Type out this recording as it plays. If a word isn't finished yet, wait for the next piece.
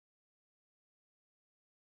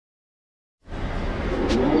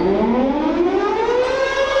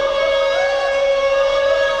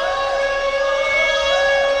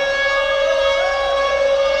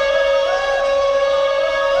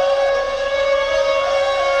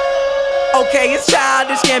Okay, it's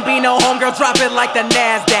Childish Gambino, homegirl drop it like the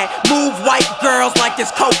NASDAQ. Move white girls like this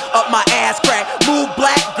coke up my ass crack. Move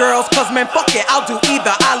black girls, cause man fuck it, I'll do either.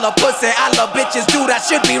 I love pussy, I love bitches, dude, I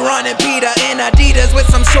should be running Peter in Adidas with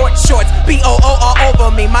some short shorts. B-O-O all over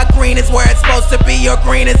me, my green is where it's supposed to be. Your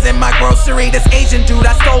green is in my grocery. This Asian dude,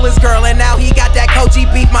 I stole his girl and now he got that Koji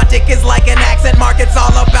beef. My dick is like an accent mark, it's all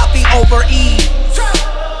about the over-E.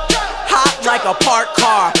 Hot like a parked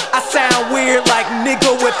car, I sound weird like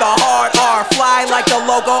nigga with a hard R. Fly like the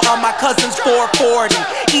logo on my cousin's 440.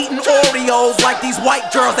 Eating Oreos like these white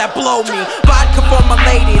girls that blow me. Vodka for my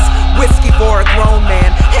ladies, whiskey for a grown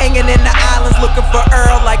man. Hanging in the islands looking for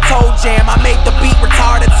Earl like Toe Jam. I made the beat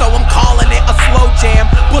retarded so I'm calling it a slow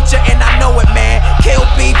jam. Butcher and I know it, man, kill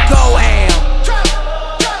beef, go ham.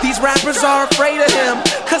 These rappers are afraid of him,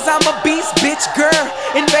 cause I'm a beast, bitch, girl.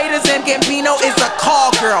 Invaders and Gambino is a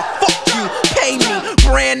call girl. Fuck you, pay me.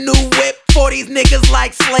 Brand new whip for these niggas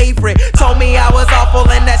like slavery. Told me I was awful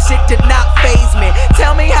and that shit did not faze me.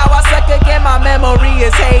 Tell me how I suck again, my memory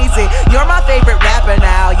is hazy. You're my favorite rapper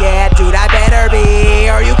now, yeah, dude, I better be.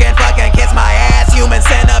 Or you can fucking kiss my ass, human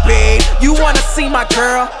centipede. You wanna see my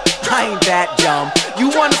girl? I ain't that dumb.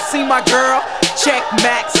 You wanna see my girl? Check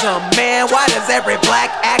Maxim. Man, why does every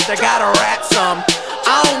black actor gotta rap some?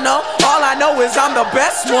 I don't know, all I know is I'm the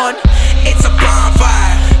best one. It's a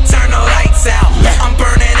bonfire, turn the lights out. I'm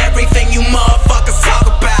burning everything you motherfuckers talk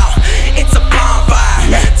about. It's a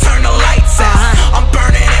bonfire, turn the lights out. I'm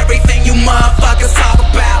burning everything you motherfuckers talk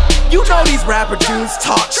about. You know these rapper dudes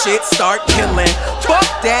talk shit, start killing. Fuck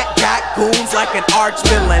that, got goons like an arch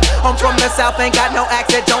villain. I'm from the south, ain't got no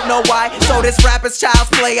accent, don't know why. So this rapper's child's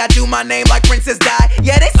play, I do my name like Princess Di.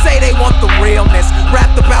 Yeah, they say they want the realness,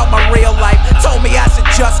 rapped about my real life. Told me I should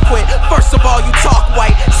just quit. First of all, you talk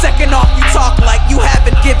white. Second off, you talk like you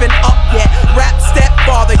haven't given up yet. Rap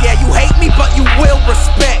stepfather, yeah, you hate me, but you will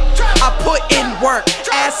respect. I put in work,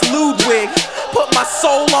 ask Ludwig. Put my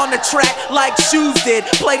soul on the track like Shoes did.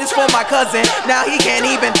 Play this for my cousin, now he can't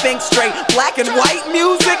even think straight. Black and white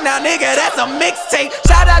music, now nigga, that's a mixtape.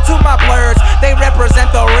 Shout out to my blurs, they represent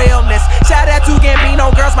the realness. Shout out to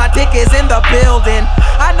Gambino girls, my dick is in the building.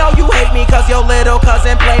 I know you hate me cause your little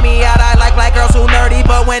cousin play me out. I like black girls who nerdy,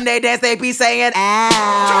 but when they dance they be saying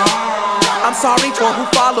ow. I'm sorry for who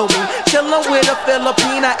follow me, chillin' with a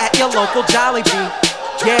Filipina at your local Jollibee.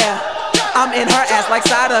 Yeah, I'm in her ass like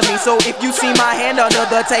side of me, so if you see my hand under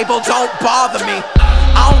the table, don't bother me.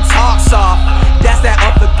 I don't talk soft, that's that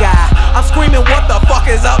other guy. I'm screaming what the fuck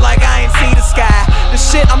is up like I ain't see the sky. The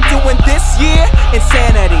shit I'm doing this year,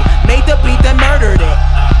 insanity. Made the beat that murdered it,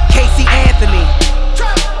 Casey Anthony.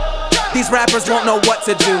 These rappers won't know what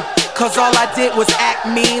to do, cause all I did was act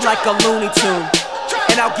me like a Looney Tune.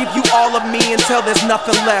 And I'll give you all of me until there's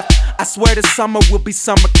nothing left. I swear this summer will be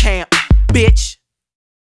summer camp, bitch.